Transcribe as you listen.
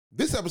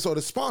This episode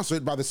is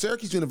sponsored by the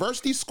Syracuse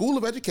University School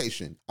of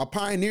Education. A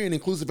pioneer in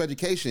inclusive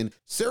education,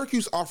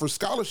 Syracuse offers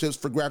scholarships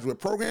for graduate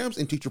programs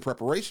in teacher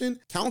preparation,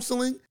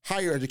 counseling,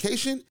 higher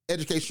education,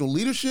 educational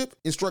leadership,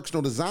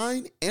 instructional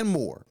design, and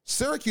more.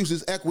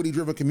 Syracuse's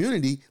equity-driven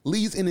community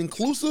leads in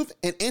inclusive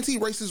and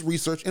anti-racist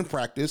research and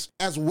practice,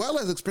 as well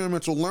as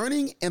experimental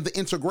learning and the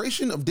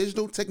integration of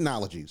digital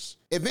technologies.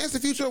 Advance the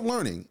future of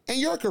learning and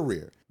your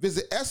career.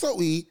 Visit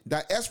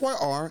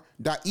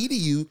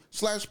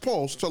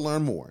soe.syr.edu/pulse to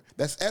learn more.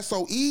 That's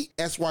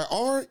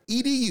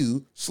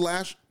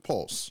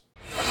soe.syr.edu/pulse.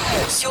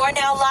 You're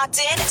now locked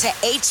in to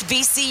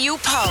HBCU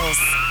Pulse.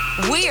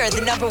 We are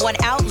the #1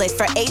 outlet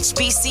for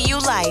HBCU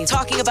life,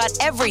 talking about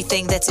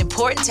everything that's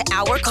important to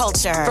our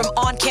culture, from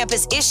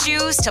on-campus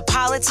issues to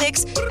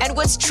politics and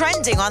what's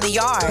trending on the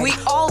yard. We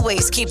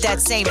always keep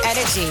that same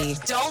energy.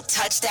 Don't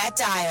touch that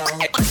dial.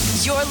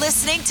 You're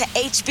listening to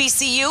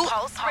HBCU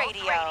Pulse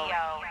Radio.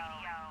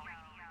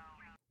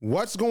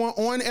 What's going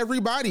on,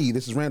 everybody?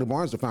 This is Randall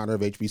Barnes, the founder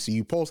of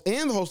HBCU Pulse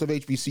and the host of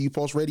HBCU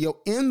Pulse Radio,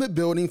 in the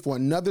building for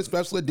another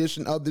special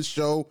edition of the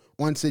show.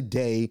 On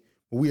today,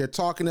 we are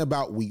talking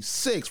about week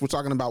 6. We're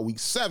talking about week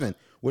 7.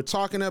 We're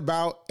talking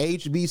about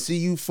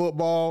HBCU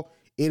football.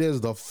 It is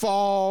the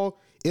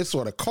fall. It's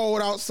sort of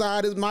cold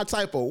outside. It's my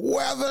type of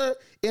weather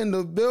in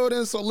the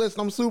building. So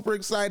listen, I'm super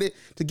excited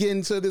to get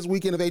into this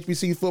weekend of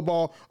HBCU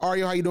football.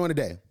 Ario, how you doing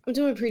today? I'm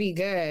doing pretty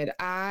good.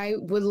 I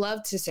would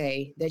love to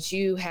say that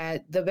you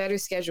had the better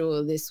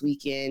schedule this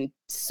weekend.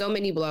 So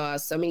many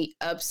blowouts, so many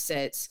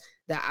upsets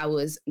that I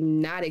was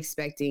not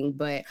expecting,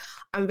 but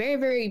I'm very,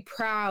 very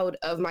proud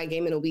of my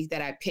game in the week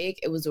that I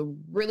picked. It was a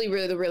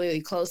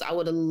really close. I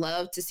would have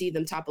loved to see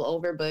them topple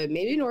over, but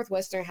maybe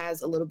Northwestern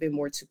has a little bit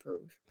more to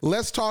prove.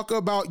 Let's talk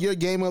about your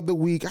game of the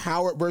week,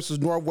 Howard versus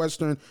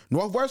Northwestern.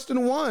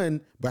 Northwestern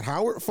won, but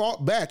Howard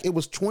fought back. It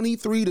was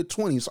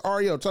 23-20. So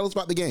Ario, tell us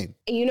about the game.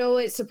 You know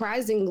what?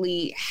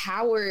 Surprisingly,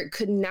 Howard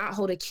could not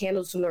hold a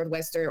candle to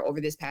Northwestern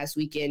over this past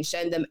weekend,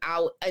 shutting them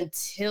out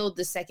until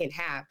the second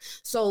half.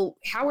 So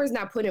Howard's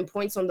not putting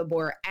points on the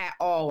board at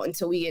all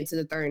until we get into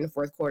the third and the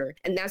fourth quarter.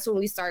 And that's when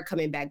we start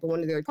coming back. But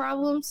one of their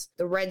problems,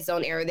 the red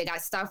zone error. They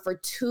got stopped for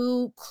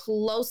 2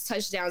 close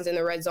touchdowns in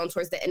the red zone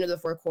towards the end of the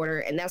fourth quarter.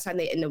 And that's how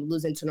they end up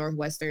losing to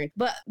Northwestern.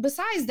 But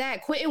besides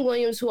that, Quentin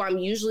Williams, who I'm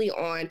usually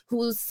on,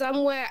 who's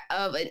somewhat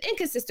of an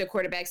inconsistent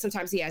quarterback.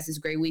 Sometimes he has his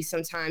great weeks.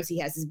 Sometimes he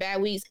has his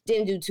bad weeks.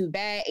 Didn't do too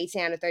bad.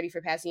 18 out of 30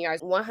 for passing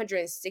yards,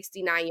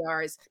 169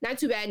 yards. Not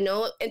too bad.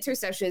 No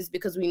interceptions,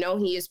 because we know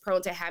he is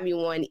prone to having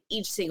one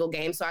each single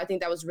game. So I think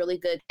that was really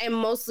good. And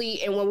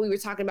mostly, and when we were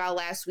talking about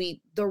last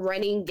week, the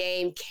running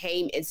game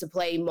came into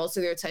play. Most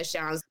of their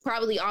touchdowns,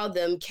 probably all of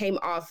them, came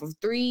off of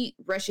 3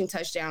 rushing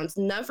touchdowns.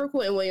 None for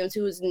Quentin Williams,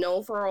 who is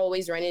known for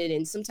always running it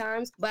in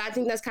sometimes. But I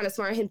think that's kind of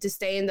smart of him to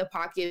stay in the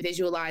pocket,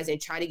 visualize,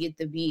 and try to get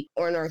the beat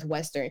on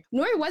Northwestern.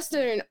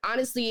 Northwestern,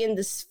 honestly, in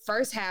this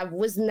first half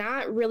was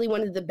not really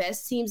one of the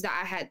best teams that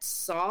I had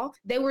saw.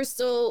 They were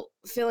still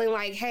feeling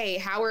like, hey,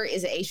 Howard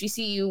is an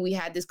HBCU. We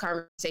had this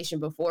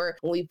conversation before.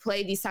 When we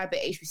play these type of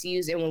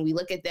HBCUs and when we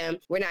look at them,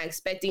 we're not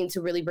expecting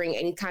to really bring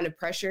any kind of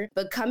pressure.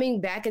 But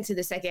coming back into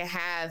the second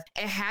half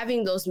and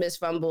having those missed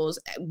fumbles,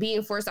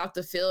 being forced off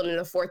the field in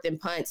the fourth and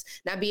punts,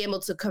 not being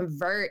able to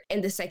convert in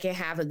the second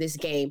half of this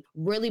game,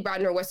 really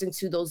brought Northwestern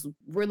to those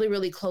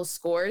really close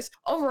scores.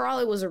 Overall,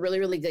 it was a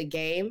really good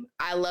game.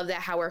 I love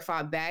that Howard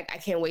fought back. I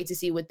can't wait to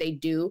see what they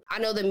do. I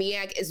know the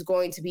MEAC is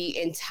going to be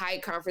in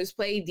tight conference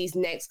play these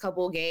next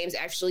couple of games.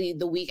 Actually,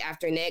 the week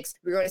after next,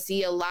 we're going to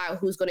see a lot of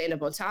who's going to end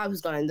up on top,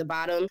 who's going to end at the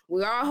bottom.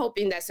 We are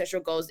hoping that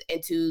Central goes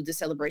into the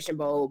Celebration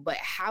Bowl, but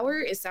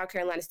Howard and South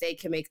Carolina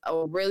State can make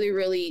a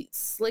really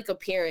slick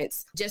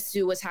appearance just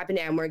to what's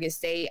happening at Morgan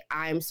State.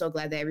 I'm so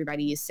glad that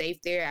everybody is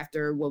safe there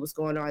after what was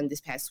going on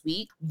this past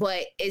week,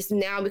 but it's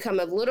now become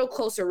a little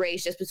closer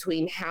race just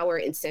between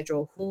Howard and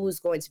Central, who's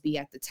going to be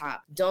at the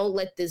top. Don't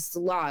let this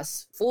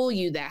loss fool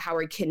you that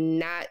Howard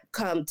cannot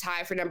come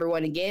tie for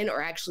 #1 again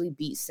or actually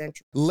beat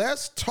Central.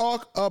 Let's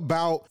talk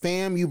about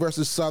FAMU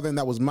versus Southern.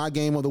 That was my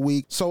game of the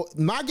week. So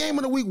my game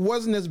of the week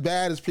wasn't as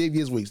bad as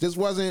previous weeks. This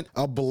wasn't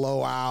a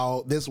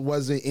blowout. This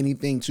wasn't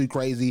anything too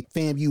crazy.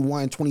 FAMU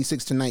won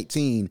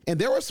 26-19. And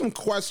there were some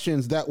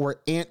questions that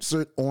were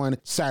answered on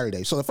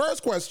Saturday. So the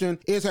first question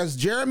is, has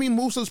Jeremy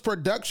Musa's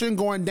production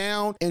gone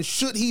down and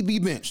should he be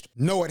benched?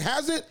 No, it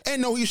hasn't. And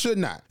no, he should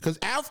not. Because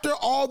after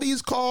all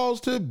these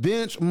calls to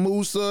bench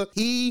Musa,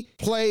 he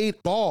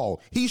played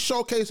ball. He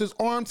showcased his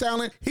arm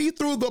talent. He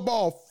threw the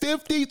ball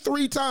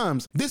 53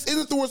 times. This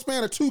isn't through a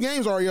span of 2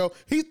 games, Ario.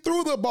 He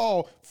threw the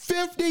ball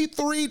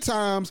 53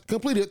 times,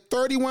 completed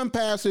 31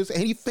 passes,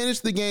 and he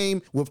finished the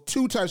game with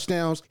 2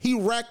 touchdowns. He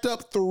racked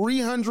up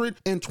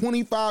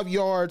 325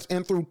 yards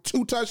and threw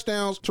 2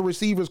 touchdowns to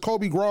receivers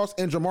Kobe Gross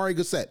and Jamari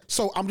Gassett.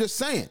 So I'm just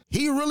saying,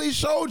 he really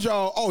showed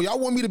y'all, oh, y'all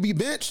want me to be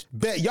benched?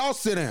 Bet y'all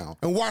sit down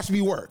and watch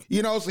me work.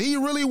 You know, so he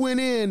really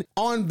went in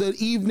on the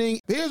evening.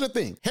 Here's the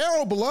thing.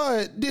 Harold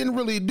Blood didn't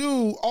really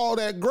do all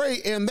that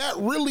great, and that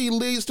really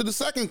leads to the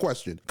second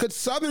question. Could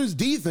Southern's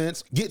defense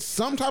defense get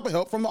some type of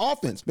help from the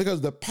offense,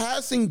 because the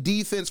passing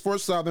defense for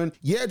Southern,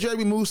 yeah,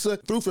 Jeremy Musa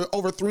threw for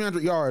over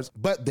 300 yards,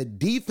 but the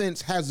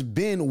defense has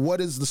been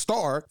what is the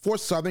star for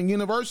Southern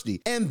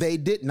University, and they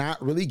did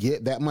not really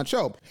get that much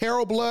help.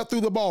 Harold Blood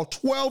threw the ball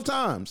 12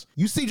 times.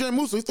 You see Jeremy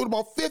Musa, he threw the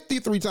ball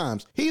 53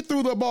 times. He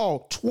threw the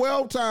ball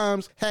 12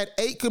 times, had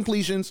 8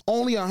 completions,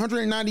 only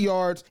 190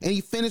 yards, and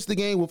he finished the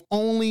game with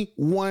only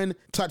 1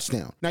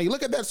 touchdown. Now you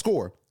look at that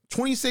score,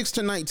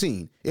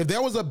 26-19. If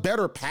there was a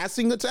better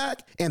passing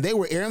attack and they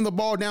were airing the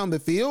ball down the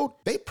field,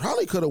 they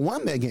probably could have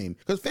won that game,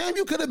 because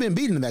FAMU could have been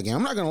beaten in that game.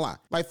 I'm not going to lie.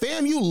 Like,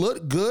 FAMU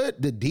looked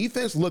good. The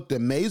defense looked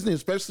amazing,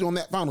 especially on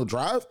that final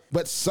drive,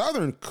 but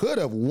Southern could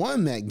have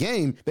won that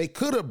game. They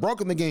could have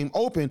broken the game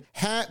open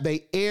had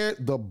they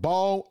aired the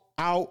ball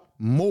out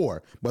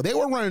more. But they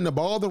were running the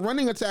ball. The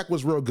running attack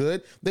was real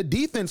good. The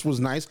defense was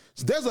nice.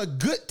 So there's a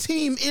good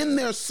team in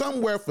there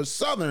somewhere for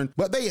Southern,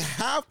 but they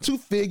have to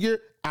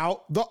figure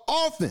out the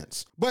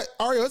offense. But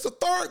Ariel, it's a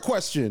third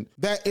question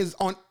that is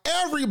on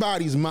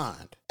everybody's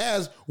mind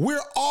as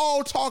we're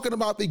all talking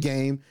about the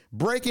game,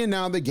 breaking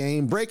down the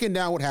game, breaking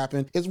down what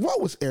happened, is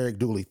what was Eric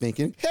Dooley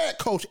thinking? Head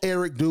coach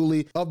Eric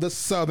Dooley of the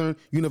Southern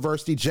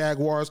University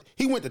Jaguars.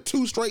 He went to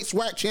 2 straight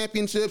SWAC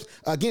championships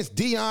against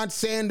Deion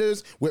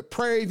Sanders with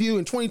Prairie View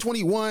in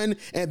 2021,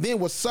 and then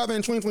with Southern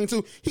in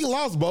 2022. He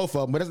lost both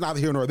of them, but it's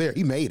neither here nor there.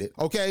 He made it,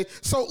 okay?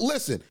 So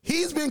listen,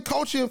 he's been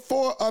coaching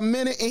for a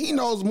minute, and he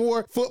knows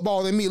more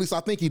football than me. At least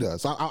I think he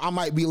does. I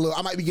might be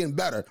getting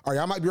better. All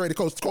right, I might be ready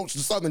to coach the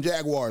Southern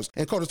Jaguars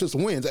and coach us to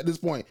some wins at this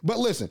point. But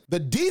listen, the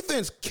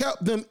defense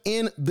kept them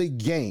in the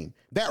game.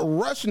 That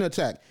rushing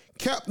attack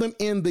kept them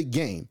in the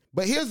game.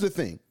 But here's the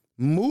thing.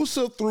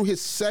 Musa threw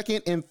his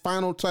second and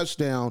final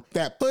touchdown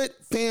that put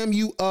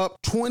FAMU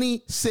up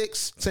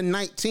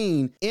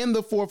 26-19 in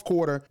the fourth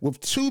quarter with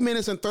 2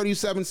 minutes and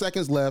 37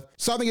 seconds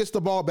left. Southern gets the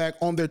ball back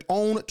on their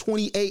own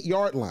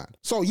 28-yard line.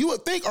 So you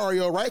would think,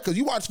 Ariel, right? Because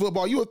you watch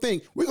football, you would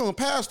think we're going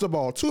to pass the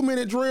ball.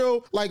 2-minute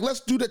drill. Like, let's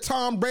do the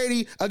Tom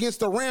Brady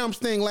against the Rams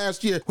thing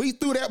last year. We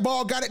threw that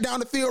ball, got it down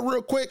the field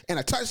real quick, and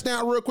a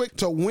touchdown real quick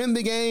to win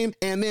the game.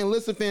 And then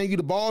listen, FAMU,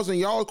 the ball's in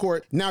y'all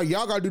court. Now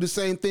y'all got to do the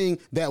same thing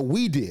that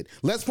we did.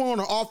 Let's put on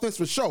an offense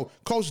for show.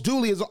 Coach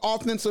Dooley is an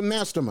offensive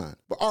mastermind.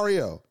 But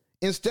Ariel,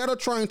 instead of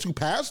trying to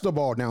pass the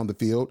ball down the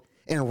field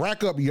and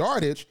rack up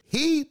yardage,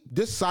 he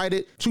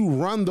decided to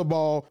run the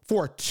ball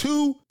for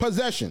 2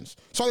 possessions.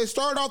 So they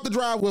started off the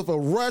drive with a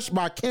rush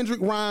by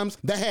Kendrick Rhymes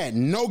that had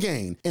no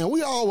gain. And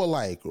we all were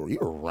like, you're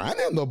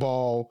running the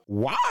ball?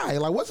 Why?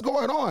 Like, what's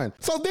going on?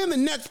 So then the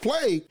next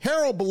play,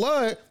 Harold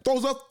Blood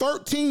throws a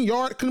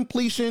 13-yard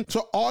completion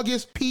to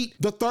August Pete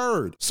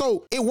III.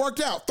 So it worked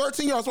out.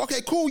 13 yards.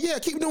 Okay, cool. Yeah,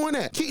 keep doing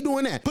that. Keep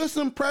doing that. Put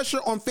some pressure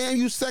on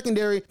FAMU's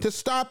secondary to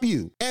stop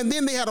you. And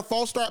then they had a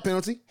false start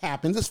penalty.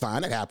 Happens. It's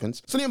fine. It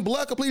happens. So then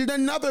Blood completed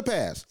another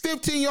pass,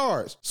 15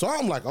 yards. So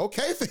I'm like,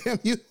 okay,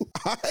 FAMU,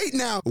 all right,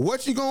 now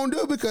what you gonna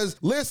do? Because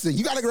listen,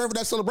 you got to get ready for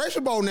that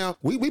Celebration Bowl now.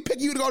 We pick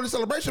you to go to the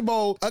Celebration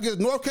Bowl against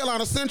North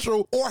Carolina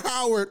Central or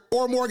Howard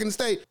or Morgan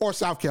State or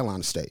South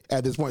Carolina State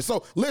at this point.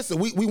 So listen,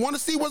 we want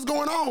to see what's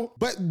going on.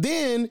 But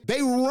then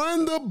they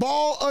run the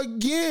ball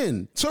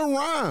again to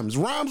Rhymes.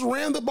 Rhymes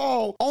ran the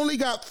ball, only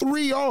got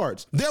 3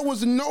 yards. There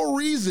was no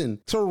reason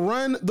to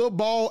run the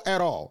ball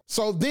at all.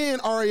 So then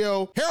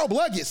Ariel, Harold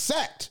Blood gets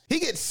sacked. He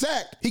gets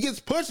sacked. He gets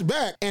pushed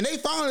back, and they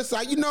finally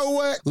decide, you know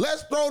what?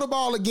 Let's throw the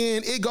ball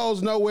again. It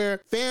goes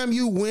nowhere.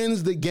 FAMU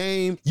wins the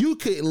game. You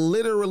could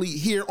literally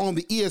hear on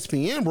the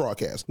ESPN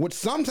broadcast, which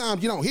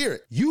sometimes you don't hear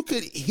it. You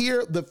could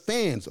hear the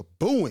fans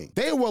booing.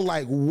 They were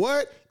like,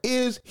 what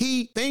is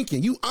he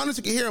thinking? You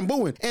honestly can hear him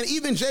booing. And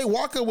even Jay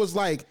Walker was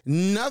like,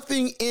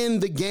 nothing in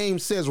the game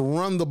says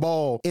run the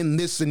ball in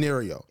this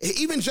scenario.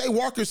 Even Jay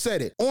Walker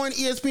said it on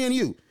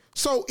ESPNU.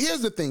 So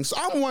here's the thing. So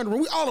I'm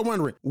wondering, we all are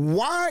wondering,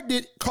 why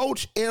did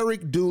Coach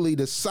Eric Dooley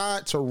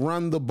decide to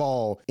run the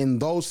ball in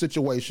those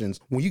situations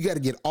when you got to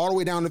get all the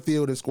way down the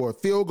field and score a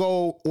field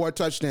goal or a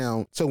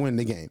touchdown to win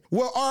the game?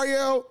 Well,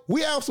 Ariel,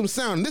 we have some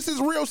sound. This is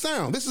real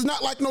sound. This is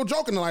not like no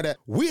joking like that.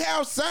 We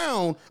have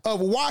sound of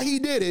why he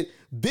did it.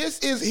 This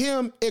is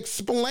him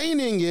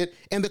explaining it,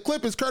 and the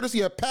clip is courtesy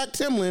of Pat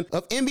Timlin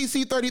of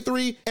NBC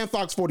 33 and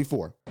Fox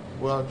 44.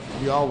 Well,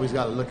 you always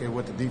got to look at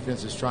what the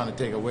defense is trying to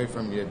take away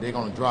from you. They're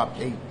going to drop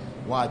 8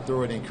 wide,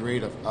 throw it, and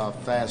create a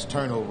fast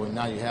turnover, and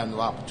now you have no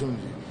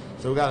opportunity.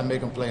 So we got to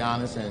make them play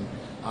honest, and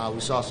we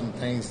saw some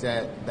things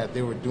that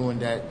they were doing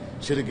that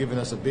should have given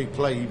us a big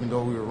play, even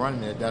though we were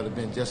running it. That would have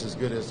been just as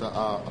good as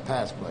a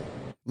pass play.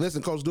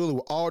 Listen, Coach Dooley,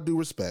 with all due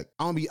respect,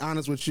 I'm going to be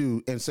honest with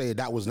you and say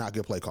that was not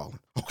good play calling,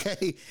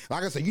 okay?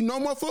 Like I said, you know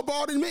more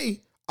football than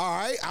me. All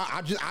right,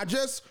 I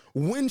just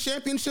win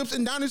championships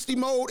in dynasty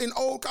mode in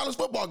old college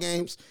football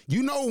games.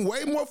 You know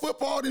way more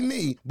football than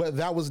me, but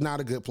that was not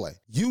a good play.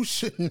 You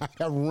should not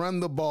have run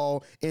the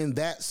ball in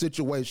that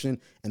situation,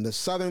 and the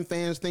Southern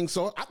fans think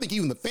so. I think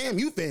even the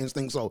FAMU fans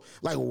think so.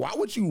 Like, why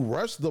would you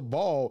rush the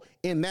ball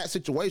in that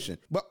situation?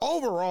 But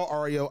overall,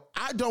 Ario,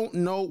 I don't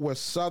know where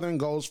Southern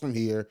goes from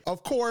here.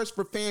 Of course,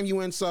 for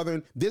FAMU and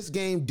Southern, this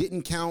game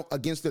didn't count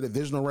against the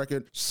divisional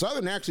record.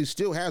 Southern actually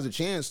still has a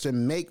chance to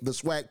make the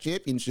SWAC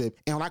championship.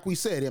 And like we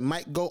said, it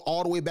might go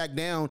all the way back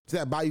down to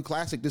that Bayou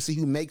Classic to see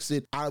who makes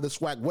it out of the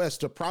SWAC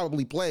West to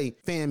probably play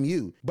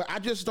FAMU. But I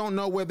just don't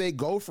know where they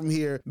go from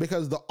here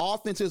because the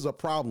offense is a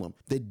problem.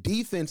 The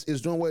defense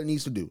is doing what it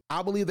needs to do.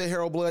 I believe that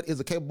Harold Blood is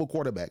a capable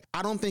quarterback.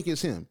 I don't think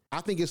it's him.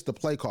 I think it's the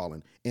play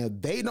calling. And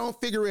if they don't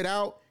figure it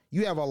out,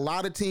 you have a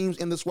lot of teams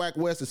in the SWAC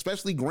West,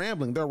 especially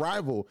Grambling, their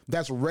rival,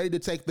 that's ready to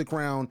take the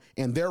crown,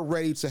 and they're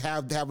ready to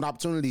have an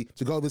opportunity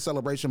to go to the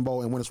Celebration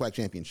Bowl and win a SWAC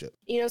championship.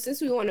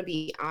 Since we want to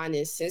be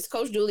honest, since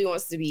Coach Dooley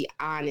wants to be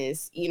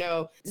honest,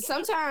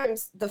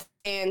 sometimes the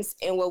fans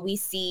and what we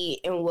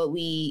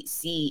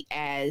see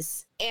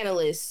as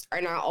analysts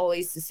are not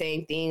always the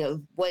same thing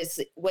of what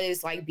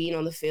it's like being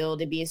on the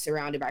field and being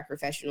surrounded by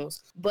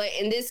professionals. But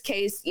in this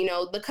case,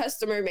 the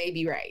customer may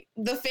be right.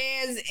 The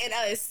fans and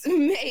us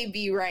may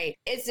be right.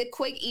 It's a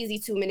quick, easy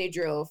 2-minute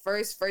drill.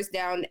 First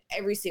down,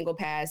 every single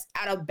pass,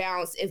 out of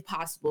bounds if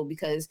possible,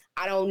 because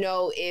I don't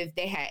know if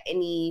they had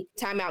any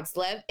timeouts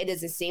left. It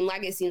doesn't seem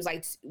like it. Seems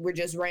like we're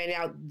just running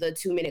out the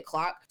 2-minute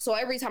clock. So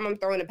every time I'm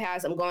throwing a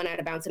pass, I'm going out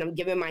of bounds and I'm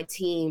giving my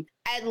team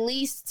at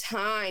least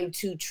time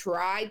to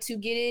try to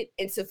get it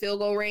into field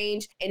goal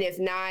range. And if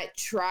not,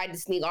 try to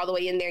sneak all the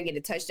way in there and get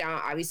a touchdown.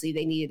 Obviously,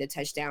 they needed a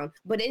touchdown.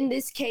 But in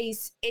this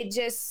case, it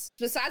just,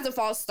 besides a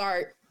false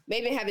start,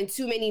 maybe having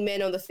too many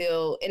men on the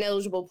field,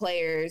 ineligible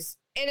players,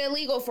 and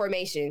illegal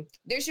formation,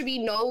 there should be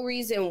no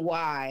reason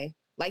why,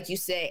 like you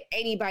said,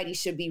 anybody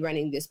should be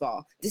running this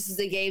ball. This is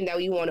a game that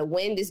we want to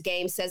win. This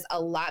game says a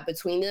lot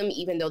between them,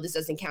 even though this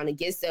doesn't count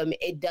against them.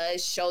 It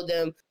does show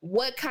them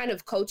what kind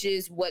of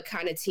coaches, what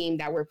kind of team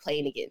that we're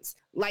playing against.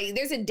 Like,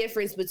 there's a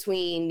difference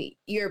between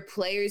your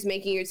players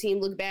making your team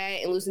look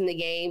bad and losing the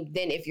game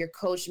than if your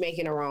coach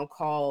making a wrong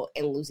call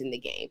and losing the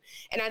game.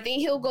 And I think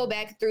he'll go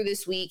back through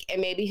this week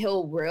and maybe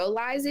he'll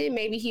realize it.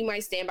 Maybe he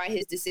might stand by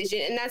his decision,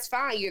 and that's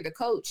fine. You're the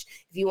coach.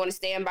 If you want to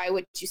stand by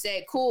what you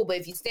said, cool. But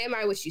if you stand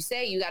by what you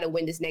say, you got to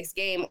win this next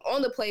game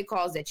on the play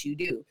calls that you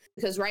do.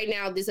 Because right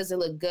now, this doesn't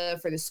look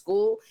good for the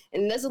school,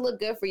 and it doesn't look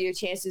good for your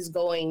chances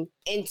going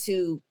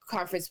into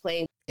conference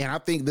play. And I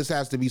think this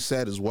has to be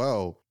said as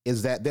well,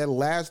 is that their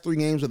last 3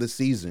 games of the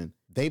season,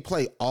 they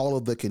play all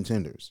of the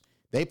contenders.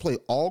 They play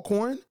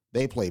Alcorn,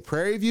 they play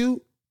Prairie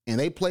View, and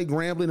they play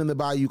Grambling in the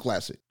Bayou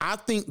Classic. I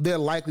think they're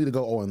likely to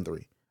go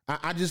 0-3.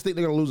 I just think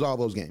they're going to lose all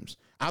those games.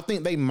 I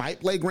think they might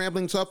play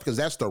Grambling tough because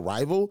that's the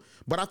rival,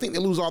 but I think they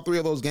lose all 3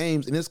 of those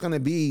games, and it's going to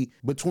be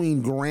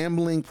between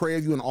Grambling, Prairie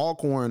View, and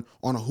Alcorn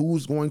on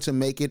who's going to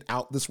make it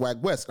out the SWAC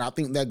West. And I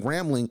think that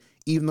Grambling,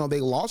 even though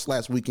they lost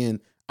last weekend,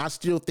 I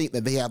still think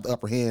that they have the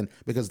upper hand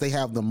because they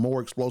have the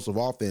more explosive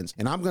offense.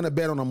 And I'm going to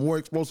bet on a more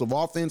explosive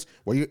offense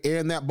where you're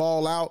airing that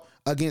ball out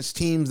against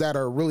teams that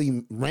are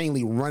really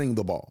mainly running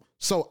the ball.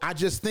 So I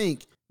just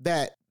think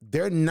that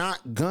they're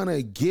not going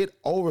to get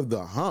over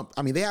the hump.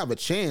 I mean, they have a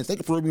chance. They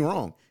can prove me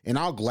wrong, and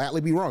I'll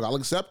gladly be wrong. I'll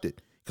accept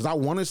it because I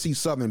want to see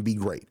Southern be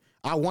great.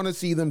 I want to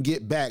see them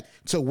get back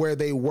to where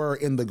they were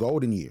in the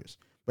golden years.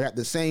 But at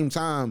the same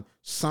time,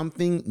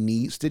 something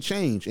needs to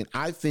change. And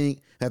I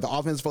think that the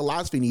offensive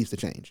philosophy needs to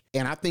change.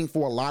 And I think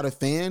for a lot of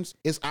fans,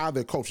 it's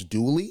either Coach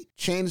Dooley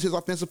changes his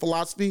offensive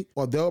philosophy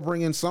or they'll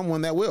bring in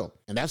someone that will.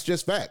 And that's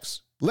just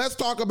facts. Let's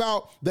talk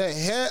about the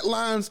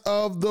headlines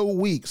of the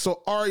week.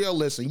 So, Ario,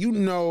 listen,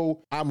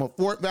 I'm a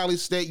Fort Valley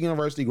State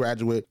University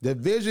graduate,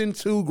 Division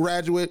II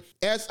graduate,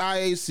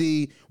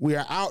 SIAC. We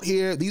are out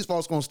here. These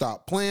folks going to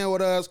stop playing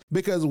with us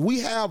because we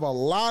have a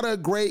lot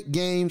of great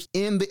games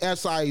in the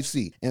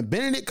SIAC. And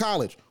Benedict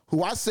College,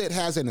 who I said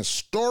has an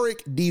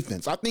historic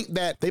defense. I think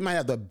that they might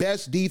have the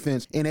best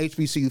defense in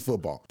HBCU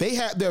football. They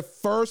had their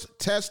first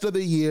test of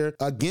the year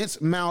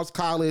against Miles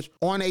College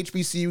on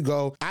HBCU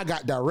Go. I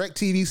got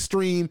DirecTV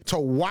stream to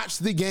watch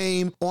the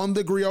game on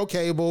the Griot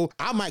cable.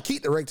 I might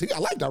keep DirecTV. I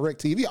like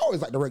DirecTV. I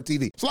always like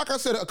DirecTV. So like I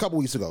said a couple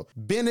weeks ago,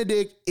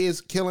 Benedict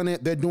is killing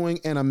it. They're doing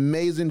an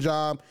amazing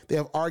job. They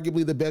have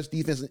arguably the best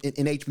defense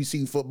in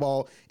HBCU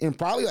football and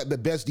probably like the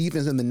best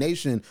defense in the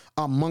nation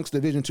amongst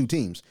Division II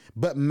teams.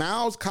 But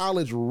Miles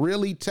College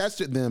really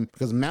tested them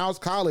because Miles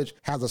College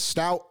has a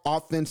stout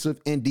offensive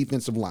and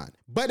defensive line.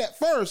 But at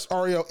first,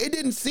 Ario, it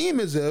didn't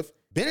seem as if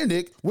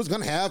Benedict was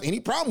going to have any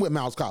problem with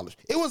Miles College.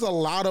 It was a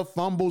lot of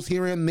fumbles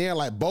here and there,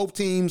 like both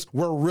teams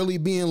were really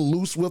being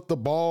loose with the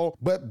ball.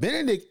 But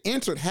Benedict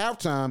entered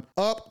halftime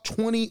up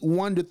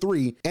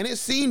 21-3, and it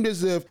seemed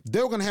as if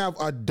they were going to have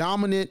a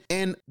dominant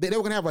and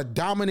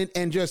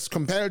just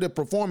competitive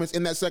performance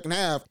in that second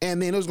half.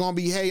 And then it was going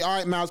to be, hey, all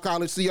right, Miles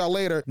College, see y'all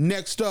later.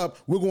 Next up,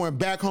 we're going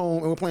back home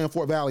and we're playing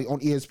Fort Valley on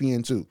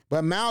ESPN2.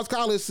 But Miles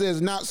College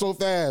says, not so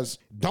fast.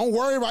 Don't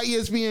worry about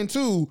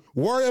ESPN2.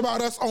 Worry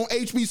about us on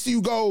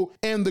HBCU Go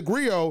and the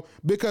Griot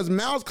because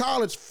Miles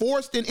College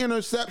forced an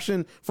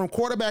interception from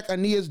quarterback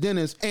Aeneas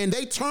Dennis, and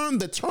they turned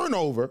the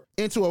turnover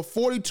into a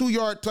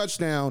 42-yard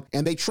touchdown,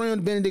 and they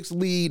trimmed Benedict's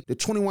lead to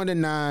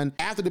 21-9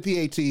 after the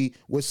PAT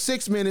with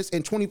 6 minutes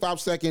and 25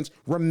 seconds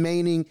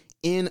remaining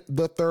in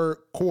the third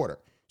quarter.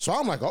 So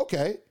I'm like,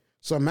 okay,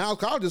 so Miles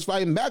College is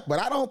fighting back, but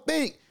I don't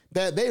think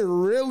that they're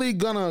really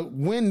gonna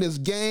win this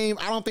game.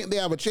 I don't think they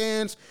have a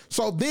chance.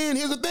 So then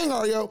here's the thing,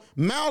 Ario.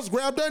 Miles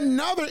grabbed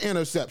another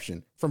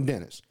interception from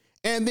Dennis.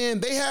 And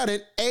then they had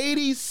an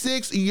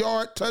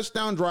 86-yard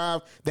touchdown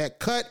drive that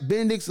cut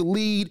Benedict's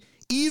lead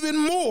even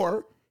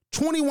more,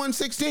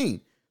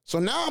 21-16. So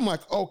now I'm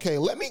like, okay,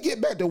 let me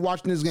get back to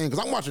watching this game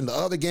because I'm watching the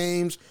other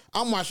games.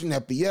 I'm watching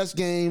FBS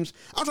games.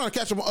 I'm trying to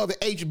catch up on other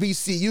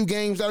HBCU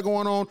games that are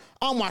going on.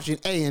 I'm watching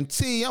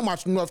A&T. I'm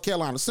watching North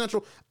Carolina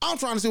Central. I'm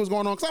trying to see what's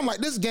going on because I'm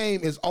like, this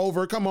game is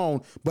over. Come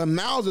on. But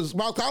Miles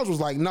College was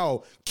like,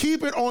 no,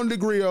 keep it on the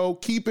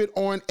Griot. Keep it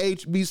on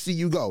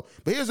HBCU Go.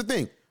 But here's the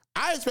thing.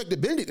 I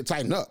expected Benedict to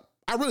tighten up.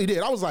 I really did.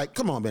 I was like,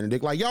 come on,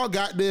 Benedict. Like, y'all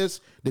got this.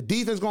 The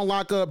defense going to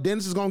lock up.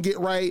 Dennis is going to get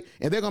right,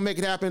 and they're going to make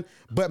it happen.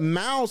 But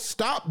Miles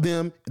stopped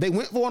them. They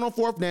went for it on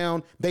fourth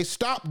down. They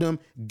stopped them,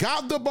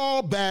 got the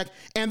ball back,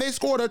 and they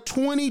scored a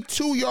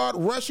 22-yard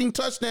rushing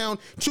touchdown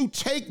to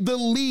take the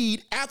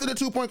lead after the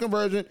two-point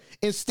conversion,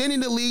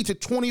 extending the lead to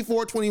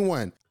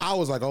 24-21. I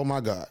was like, oh, my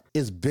God.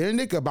 Is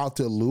Benedict about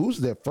to lose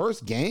their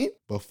first game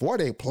before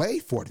they play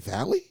Fort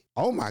Valley?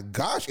 Oh, my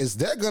gosh. Is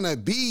there going to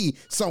be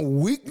some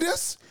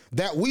weakness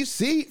that we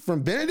see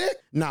from Benedict?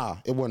 Nah,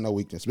 it wasn't no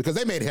weakness because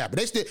they made it happen.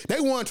 They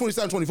won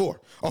 27-24,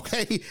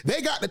 okay?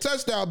 They got the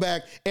touchdown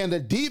back, and the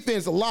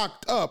defense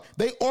locked up.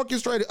 They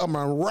orchestrated a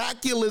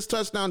miraculous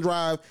touchdown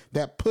drive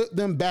that put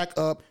them back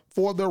up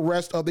for the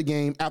rest of the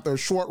game after a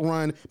short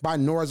run by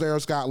North Air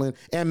Scotland.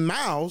 And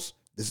Miles,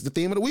 this is the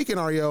theme of the weekend,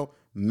 Ariel,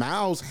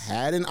 Miles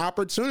had an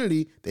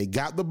opportunity. They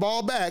got the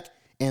ball back,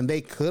 and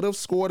they could have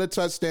scored a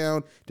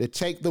touchdown to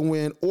take the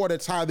win or to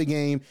tie the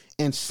game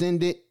and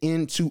send it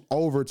into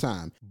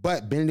overtime.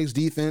 But Benedict's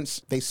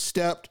defense, they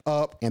stepped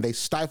up and they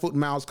stifled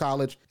Miles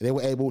College. They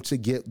were able to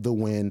get the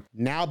win.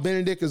 Now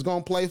Benedict is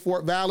going to play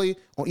Fort Valley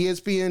on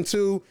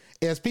ESPN2.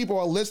 As people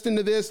are listening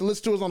to this,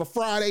 listen to us on a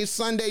Friday,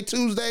 Sunday,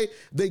 Tuesday,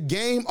 the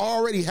game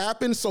already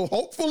happened. So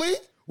hopefully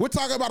we're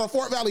talking about a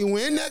Fort Valley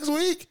win next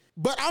week,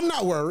 but I'm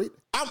not worried.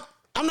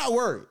 I'm not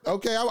worried.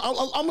 Okay, I'm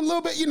a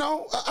little bit,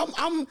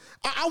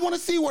 I want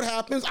to see what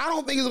happens. I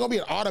don't think it's going to be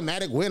an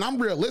automatic win.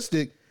 I'm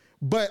realistic,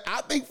 but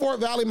I think Fort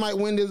Valley might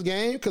win this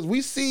game because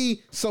we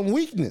see some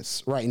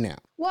weakness right now.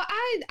 Well,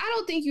 I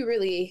don't think you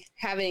really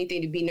have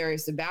anything to be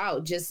nervous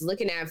about. Just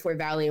looking at Fort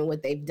Valley and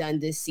what they've done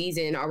this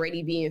season,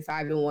 already being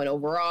 5-1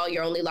 overall,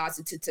 you're only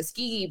lost to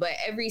Tuskegee, but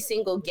every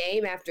single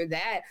game after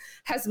that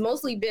has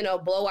mostly been a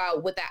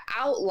blowout with an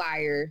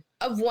outlier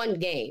of one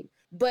game.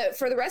 But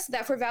for the rest of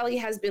that, Fort Valley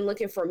has been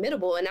looking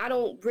formidable, and I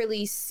don't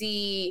really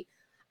see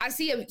 – I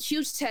see a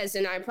huge test,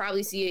 and I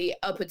probably see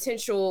a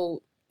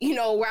potential,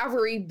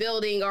 rivalry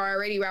building or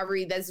already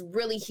rivalry that's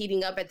really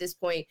heating up at this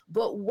point.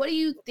 But what do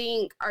you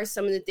think are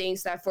some of the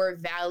things that Fort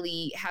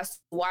Valley has to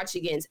watch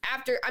against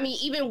after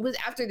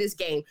this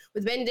game,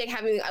 with Benedict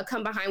having a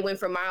come-behind win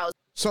from Miles?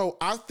 So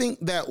I think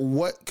that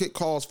what could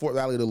cause Fort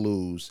Valley to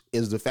lose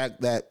is the fact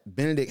that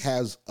Benedict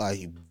has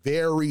a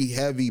very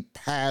heavy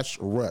pass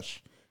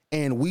rush.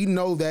 And we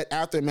know that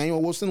after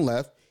Emmanuel Wilson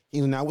left,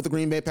 he's now with the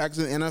Green Bay Packers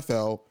in the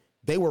NFL,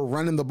 they were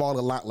running the ball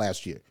a lot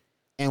last year.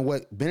 And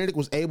what Benedict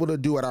was able to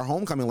do at our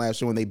homecoming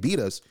last year when they beat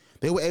us,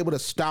 they were able to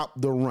stop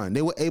the run.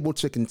 They were able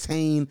to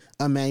contain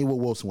Emmanuel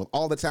Wilson. With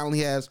all the talent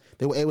he has,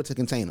 they were able to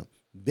contain him.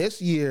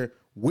 This year,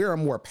 we're a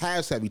more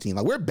pass-heavy team.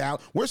 Like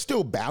we're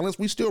still balanced.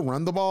 We still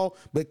run the ball,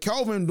 but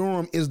Kelvin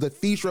Durham is the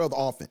feature of the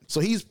offense. So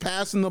he's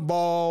passing the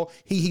ball.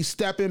 He's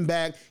stepping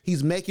back.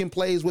 He's making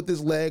plays with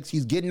his legs.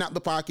 He's getting out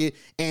the pocket,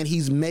 and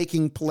he's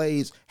making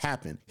plays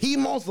happen. He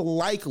most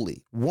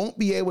likely won't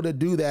be able to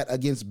do that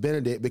against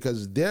Benedict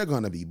because they're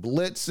going to be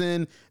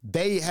blitzing.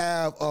 They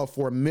have a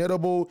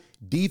formidable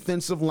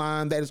defensive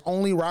line that is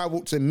only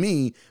rivaled to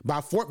me by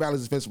Fort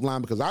Valley's defensive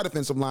line because our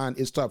defensive line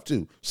is tough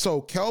too.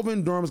 So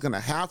Kelvin Durham is going to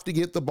have to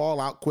get the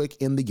ball out quick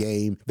in the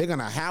game. They're going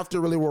to have to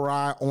really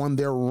rely on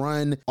their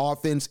run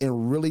offense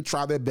and really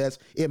try their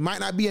best. It might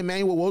not be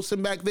Emmanuel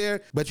Wilson back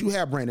there, but you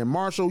have Brandon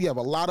Marshall. You have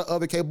a lot of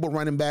other capable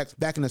running backs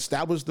that can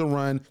establish the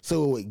run,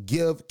 so it would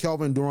give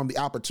Kelvin Durham the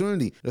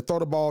opportunity to throw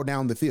the ball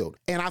down the field.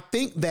 And I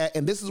think that,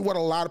 and this is what a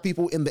lot of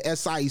people in the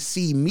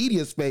SIC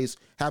media space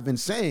have been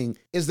saying,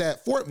 is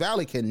that Fort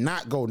Valley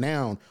cannot go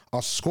down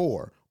a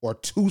score or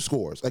 2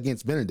 scores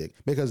against Benedict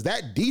because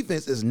that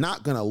defense is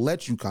not going to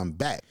let you come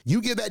back.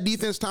 You give that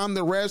defense time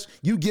to rest,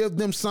 you give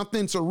them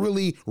something to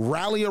really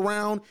rally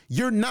around,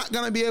 you're not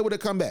going to be able to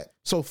come back.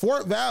 So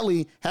Fort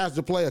Valley has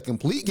to play a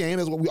complete game.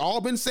 That's what we all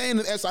been saying in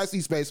the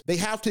SIC space. They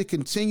have to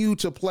continue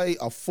to play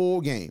a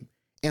full game.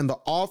 and the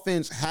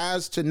offense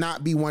has to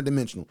not be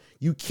one-dimensional.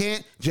 You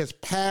can't just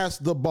pass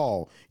the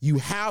ball. You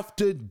have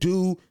to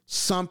do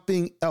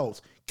something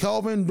else.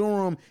 Kelvin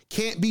Durham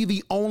can't be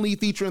the only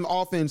feature in the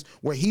offense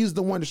where he's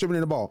the one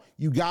distributing the ball.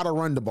 You got to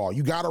run the ball.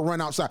 You got to run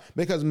outside,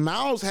 because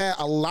Miles had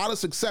a lot of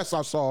success,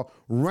 I saw,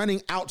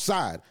 running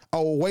outside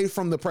away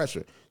from the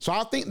pressure. So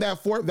I think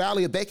that Fort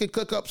Valley, if they could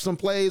cook up some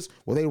plays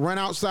where they run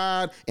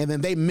outside and then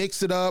they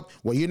mix it up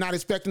where you're not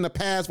expecting to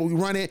pass, but we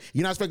run it,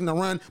 you're not expecting to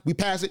run, we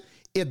pass it.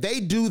 If they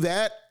do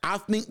that, I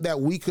think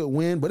that we could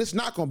win, but it's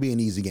not going to be an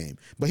easy game.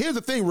 But here's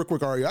the thing, real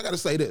quick, Ariel. I got to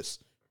say this.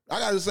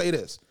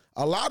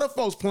 A lot of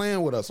folks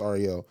playing with us,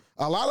 Ariel.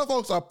 A lot of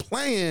folks are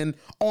playing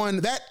on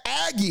that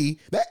Aggie,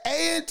 that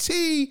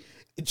A&T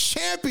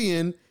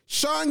champion,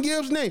 Sean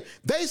Gibbs' name.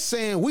 They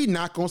saying we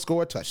not going to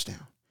score a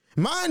touchdown.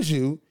 Mind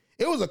you,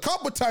 it was a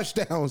couple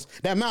touchdowns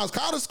that Miles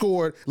College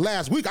scored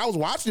last week. I was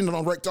watching it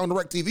on the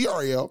Rec TV,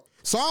 Ariel.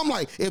 So I'm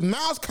like, if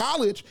Miles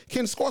College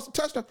can score some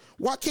touchdowns,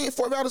 why can't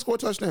Fort Valley score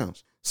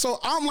touchdowns? So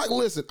I'm like,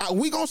 listen,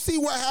 we going to see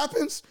what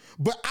happens,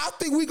 but I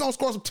think we going to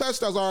score some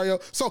touchdowns,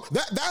 Ariel. So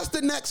that's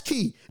the next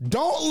key.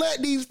 Don't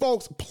let these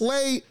folks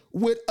play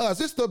with us.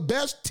 It's the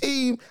best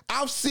team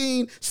I've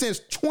seen since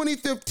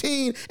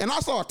 2015, and I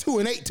saw a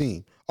 2-8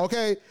 team.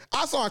 Okay,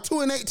 I saw a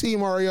 2-8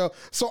 team, Ariel.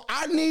 So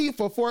I need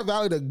for Fort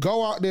Valley to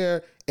go out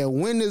there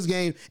and win this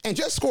game and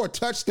just score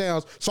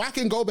touchdowns so I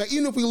can go back.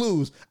 Even if we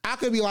lose, I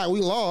could be like,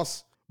 we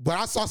lost, but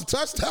I saw some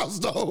touchdowns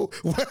though.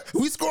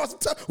 We scored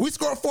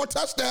 4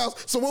 touchdowns.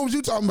 So what was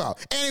you talking about?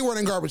 And they weren't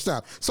in garbage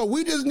time. So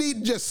we just need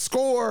to just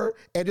score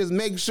and just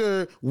make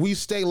sure we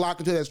stay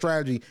locked into that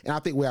strategy. And I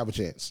think we have a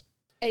chance.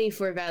 Any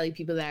Fort Valley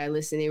people that are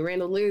listening,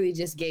 Randall literally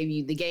just gave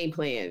you the game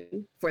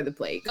plan for the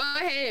play. Go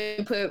ahead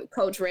and put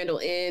Coach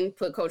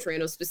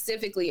Randall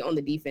specifically on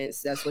the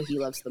defense. That's what he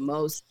loves the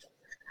most.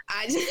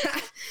 I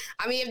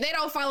mean, if they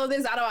don't follow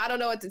this, I don't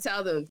know what to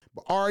tell them.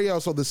 Ariel,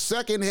 so the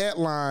second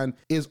headline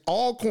is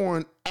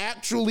Alcorn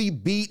actually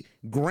beat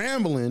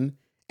Grambling,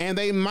 and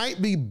they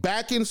might be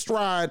back in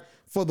stride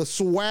for the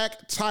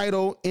SWAC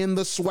title in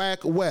the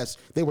SWAC West.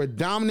 They were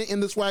dominant in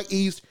the SWAC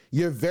East.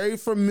 You're very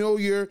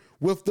familiar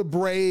with the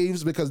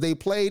Braves because they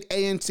played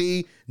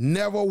A&T,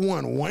 never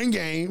won one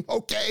game.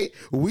 Okay,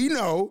 we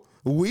know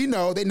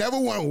they never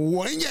won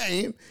one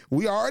game.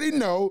 We already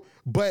know,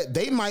 but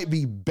they might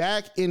be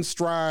back in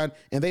stride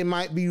and they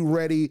might be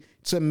ready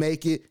to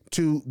make it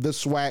to the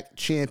SWAC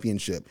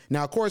championship.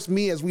 Now, of course,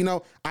 as we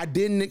know, I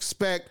didn't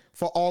expect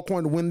for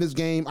Alcorn to win this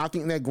game. I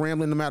think that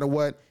Grambling, no matter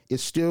what,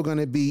 is still going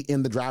to be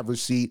in the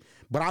driver's seat.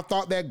 But I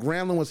thought that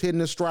Grambling was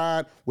hitting a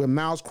stride with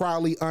Miles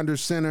Crowley under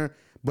center.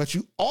 But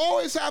you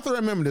always have to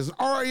remember this.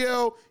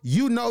 Ariel,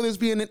 you know this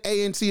being an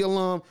A&T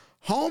alum,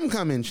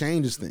 homecoming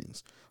changes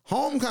things.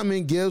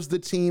 Homecoming gives the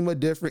team a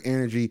different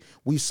energy.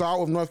 We saw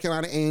it with North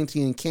Carolina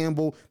A&T and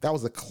Campbell. That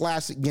was a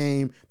classic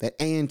game that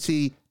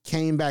A&T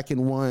came back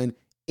and won.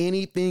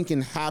 Anything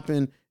can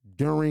happen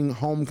during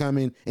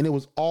homecoming, and it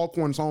was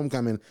Alcorn's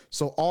homecoming.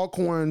 So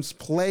Alcorn's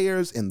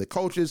players and the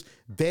coaches,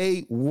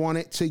 they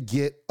wanted to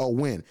get a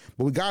win.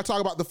 But we got to talk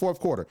about the fourth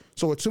quarter.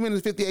 So with 2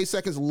 minutes and 58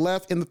 seconds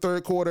left in the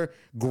third quarter,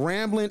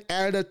 Grambling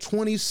added a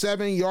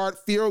 27-yard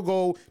field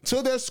goal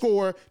to their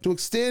score to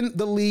extend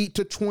the lead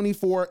to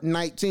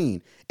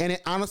 24-19. And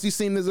it honestly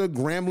seemed as if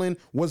Grambling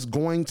was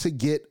going to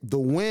get the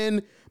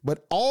win,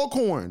 but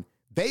Alcorn,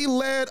 they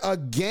led a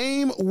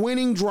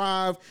game-winning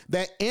drive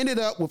that ended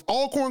up with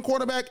Alcorn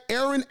quarterback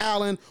Aaron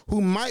Allen,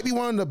 who might be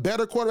one of the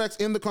better quarterbacks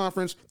in the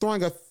conference,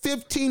 throwing a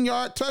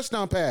 15-yard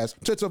touchdown pass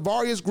to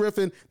Tavarius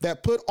Griffin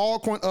that put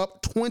Alcorn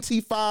up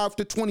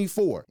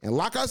 25-24. And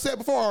like I said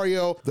before,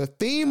 Ariel, the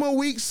theme of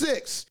week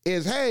 6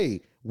 is,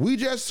 hey, we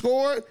just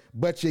scored,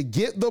 but you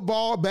get the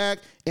ball back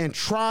and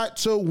try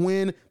to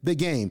win the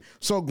game.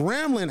 So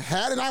Grambling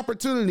had an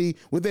opportunity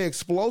with their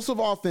explosive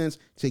offense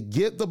to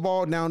get the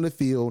ball down the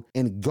field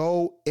and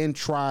go and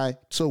try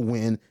to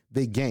win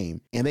the game.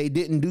 And they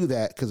didn't do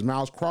that because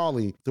Miles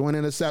Crowley threw an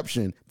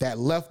interception that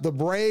left the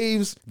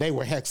Braves. They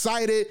were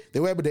excited. They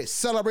were able to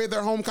celebrate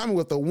their homecoming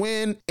with a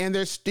win, and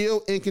they're still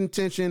in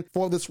contention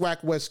for the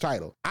SWAC West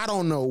title. I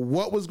don't know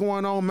what was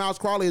going on. Miles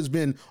Crowley has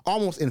been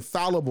almost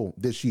infallible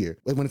this year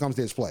when it comes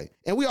to his play.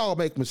 And we all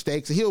make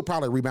mistakes, and he'll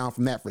probably rebound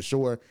from that for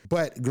sure.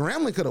 But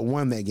Grambling could have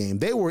won that game.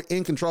 They were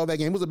in control of that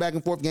game. It was a back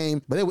and forth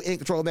game, but they were in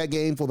control of that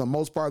game for the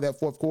most part of that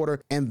fourth quarter.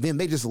 And then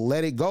they just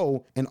let it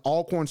go, and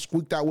Alcorn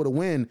squeaked out with a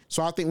win.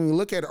 So I think when we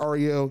look at it,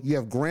 Ariel, you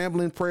have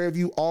Grambling, Prairie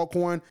View,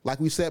 Alcorn. Like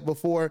we said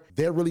before,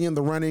 they're really in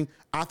the running.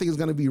 I think it's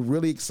going to be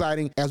really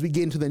exciting as we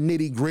get into the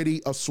nitty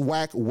gritty of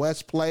SWAC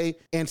West play.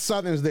 And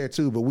Southern's there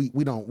too, but we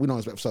don't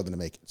expect Southern to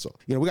make it. So,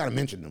 we got to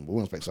mention them, but we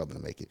don't expect Southern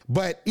to make it.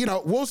 But,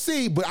 we'll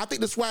see. But I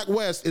think the SWAC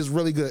West is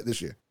really good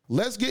this year.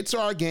 Let's get to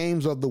our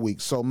games of the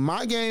week. So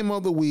my game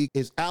of the week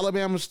is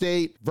Alabama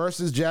State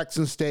versus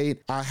Jackson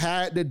State. I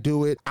had to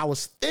do it. I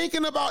was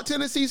thinking about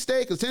Tennessee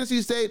State because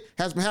Tennessee State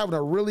has been having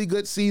a really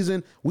good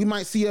season. We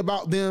might see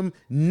about them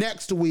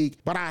next week,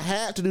 but I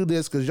had to do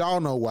this because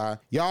y'all know why.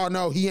 Y'all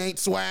know he ain't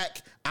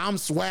SWAC. I'm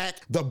swag,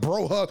 the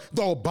bro hug,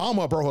 the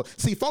Obama bro hug.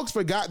 See, folks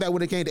forgot that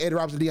when it came to Eddie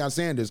Robinson and Deion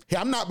Sanders. Hey,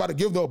 I'm not about to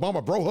give the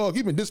Obama bro hug.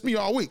 You've been dissing me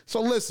all week.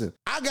 So listen,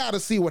 I got to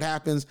see what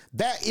happens.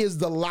 That is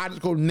the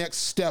logical next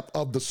step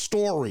of the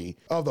story,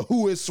 of the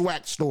Who is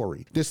Swag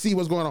story, to see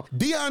what's going on.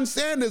 Deion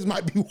Sanders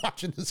might be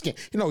watching this game.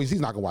 You know, he's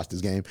not going to watch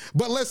this game.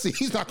 But let's see,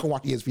 he's not going to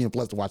watch ESPN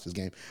Plus to watch this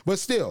game. But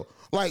still,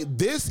 like,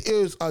 this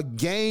is a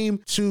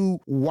game to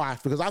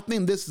watch because I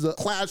think this is a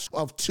clash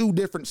of two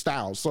different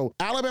styles. So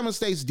Alabama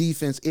State's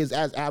defense is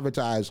as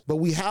advertised, but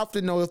we have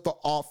to know if the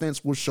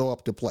offense will show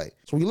up to play.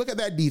 So when you look at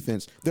that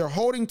defense, they're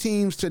holding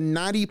teams to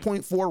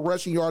 90.4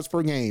 rushing yards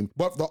per game,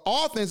 but the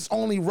offense is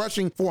only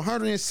rushing for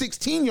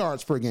 116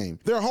 yards per game.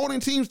 They're holding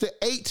teams to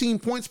 18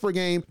 points per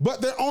game,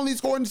 but they're only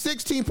scoring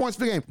 16 points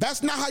per game.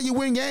 That's not how you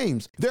win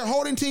games. They're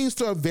holding teams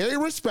to a very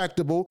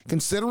respectable,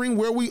 considering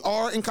where we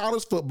are in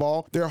college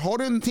football, they're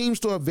holding teams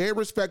to a very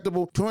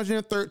respectable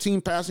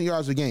 213 passing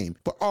yards a game.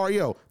 But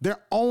REO,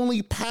 they're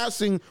only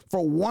passing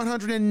for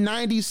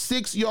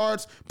 196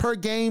 yards per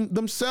game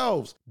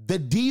themselves. The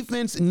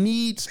defense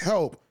needs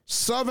help.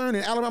 Southern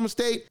and Alabama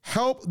State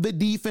help the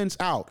defense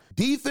out.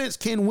 Defense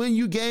can win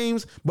you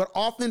games, but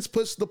offense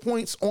puts the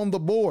points on the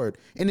board.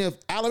 And if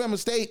Alabama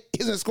State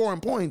isn't scoring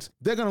points,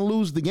 they're going to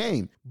lose the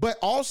game. But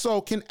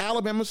also, can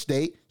Alabama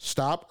State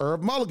stop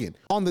Irv Mulligan?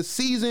 On the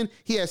season,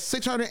 he has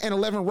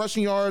 611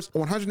 rushing yards,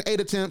 108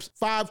 attempts,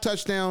 5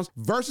 touchdowns.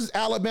 Versus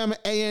Alabama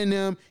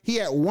A&M, he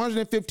had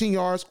 115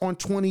 yards on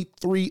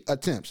 23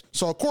 attempts.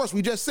 So, of course,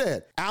 we just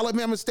said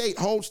Alabama State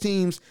holds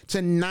teams to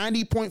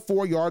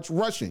 90.4 yards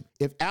rushing.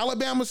 If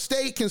Alabama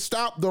State can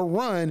stop the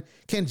run,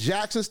 can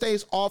Jackson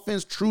State's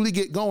offense truly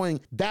get going?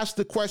 That's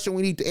the question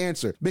we need to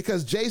answer.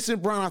 Because Jason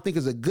Brown, I think,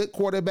 is a good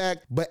quarterback,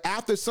 but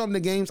after some of the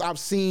games I've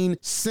seen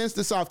since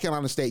the South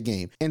Carolina State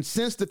game and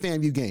since the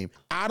FAMU game,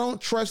 I don't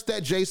trust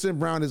that Jason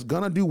Brown is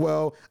going to do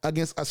well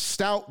against a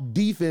stout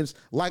defense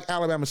like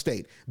Alabama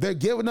State. They're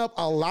giving up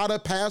a lot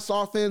of pass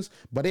offense,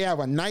 but they have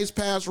a nice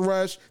pass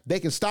rush. They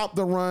can stop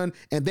the run,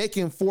 and they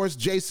can force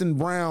Jason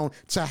Brown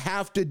to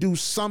have to do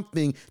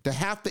something, to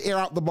have to air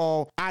out the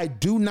ball. I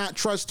do not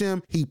trust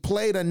him. He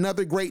played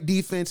another great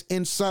defense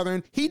in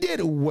Southern. He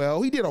did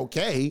well. He did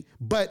okay.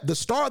 But the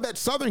star of that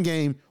Southern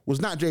game was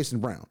not Jason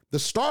Brown. The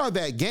star of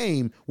that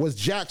game was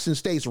Jackson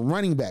State's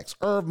running backs,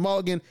 Irv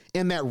Mulligan,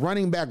 in that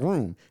running back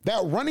room.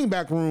 That running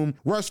back room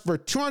rushed for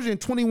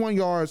 221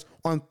 yards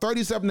on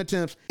 37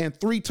 attempts and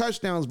 3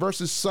 touchdowns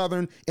versus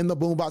Southern in the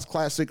Boombox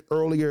Classic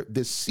earlier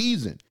this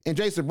season. And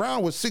Jason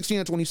Brown was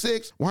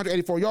 16-26,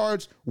 184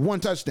 yards, 1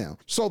 touchdown.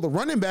 So the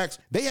running backs,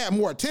 they had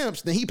more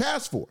attempts than he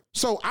passed for.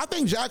 So I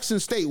think Jackson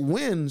State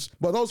wins,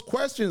 but those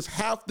questions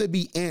have to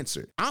be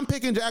answered. I'm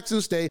picking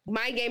Jackson State.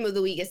 My game of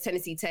the week is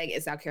Tennessee Tech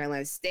and South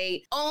Carolina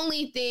State.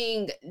 Only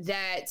thing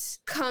that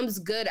comes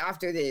good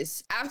after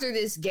this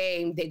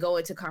game, they go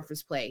into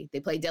conference play. They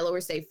play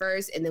Delaware State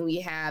first, and then we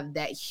have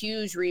that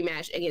huge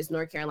rematch against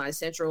North Carolina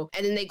Central,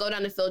 and then they go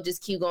down the field,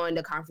 just keep going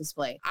to conference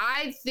play.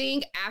 I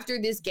think after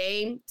this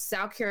game,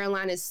 South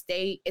Carolina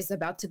State is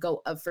about to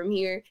go up from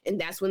here, and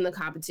that's when the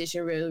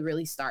competition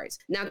really starts.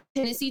 Now,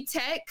 Tennessee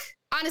Tech,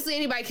 honestly,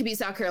 anybody could beat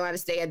South Carolina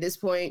State at this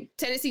point.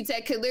 Tennessee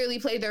Tech could literally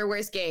play their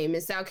worst game,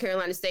 and South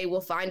Carolina State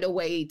will find a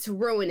way to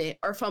ruin it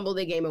or fumble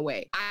the game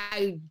away.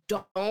 I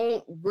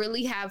don't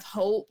really have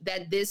hope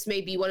that this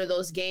may be one of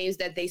those games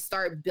that they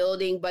start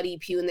building Buddy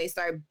Pugh and they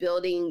start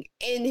building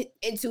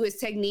into his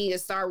technique and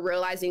start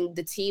realizing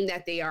the team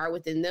that they are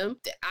within them.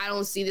 I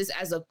don't see this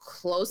as a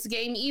close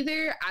game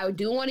either. I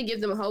do want to give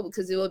them hope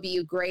because it will be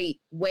a great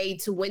way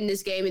to win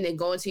this game and then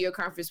go into your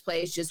conference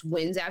play. It's just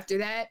wins after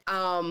that.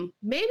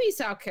 Maybe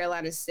South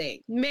Carolina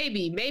State.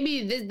 Maybe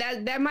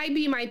that might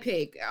be my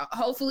pick.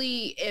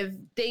 Hopefully, if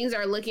things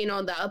are looking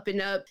on the up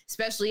and up,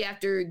 especially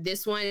after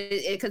this one,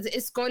 because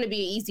it's going to be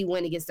an easy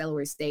win against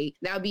Delaware State.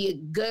 That would be a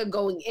good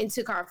going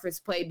into conference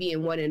play, being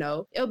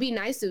 1-0. It would be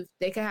nice if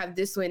they could have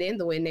this win and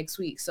the win next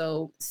week.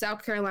 So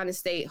South Carolina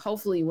State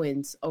hopefully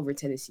wins over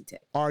Tennessee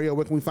Tech. Aria,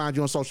 where can we find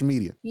you on social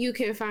media? You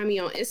can find me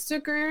on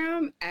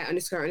Instagram at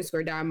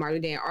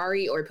 __Marleydan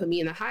or put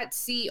me in the hot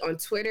seat on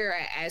Twitter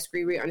at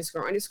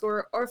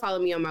 @AskRiri__ or follow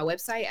me on my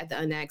website at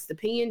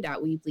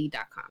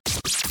theunaxedopinion.weebly.com.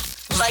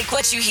 Like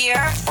what you hear?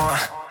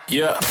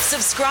 Yeah.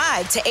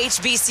 Subscribe to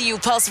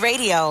HBCU Pulse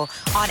Radio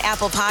on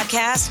Apple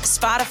Podcasts,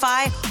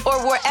 Spotify,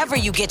 or wherever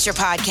you get your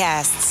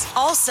podcasts.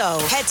 Also,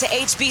 head to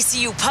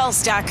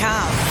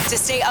hbcupulse.com to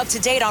stay up to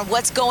date on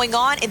what's going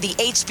on in the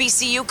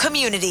HBCU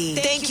community.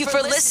 Thank you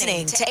for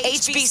listening to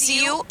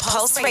HBCU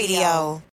Pulse Radio.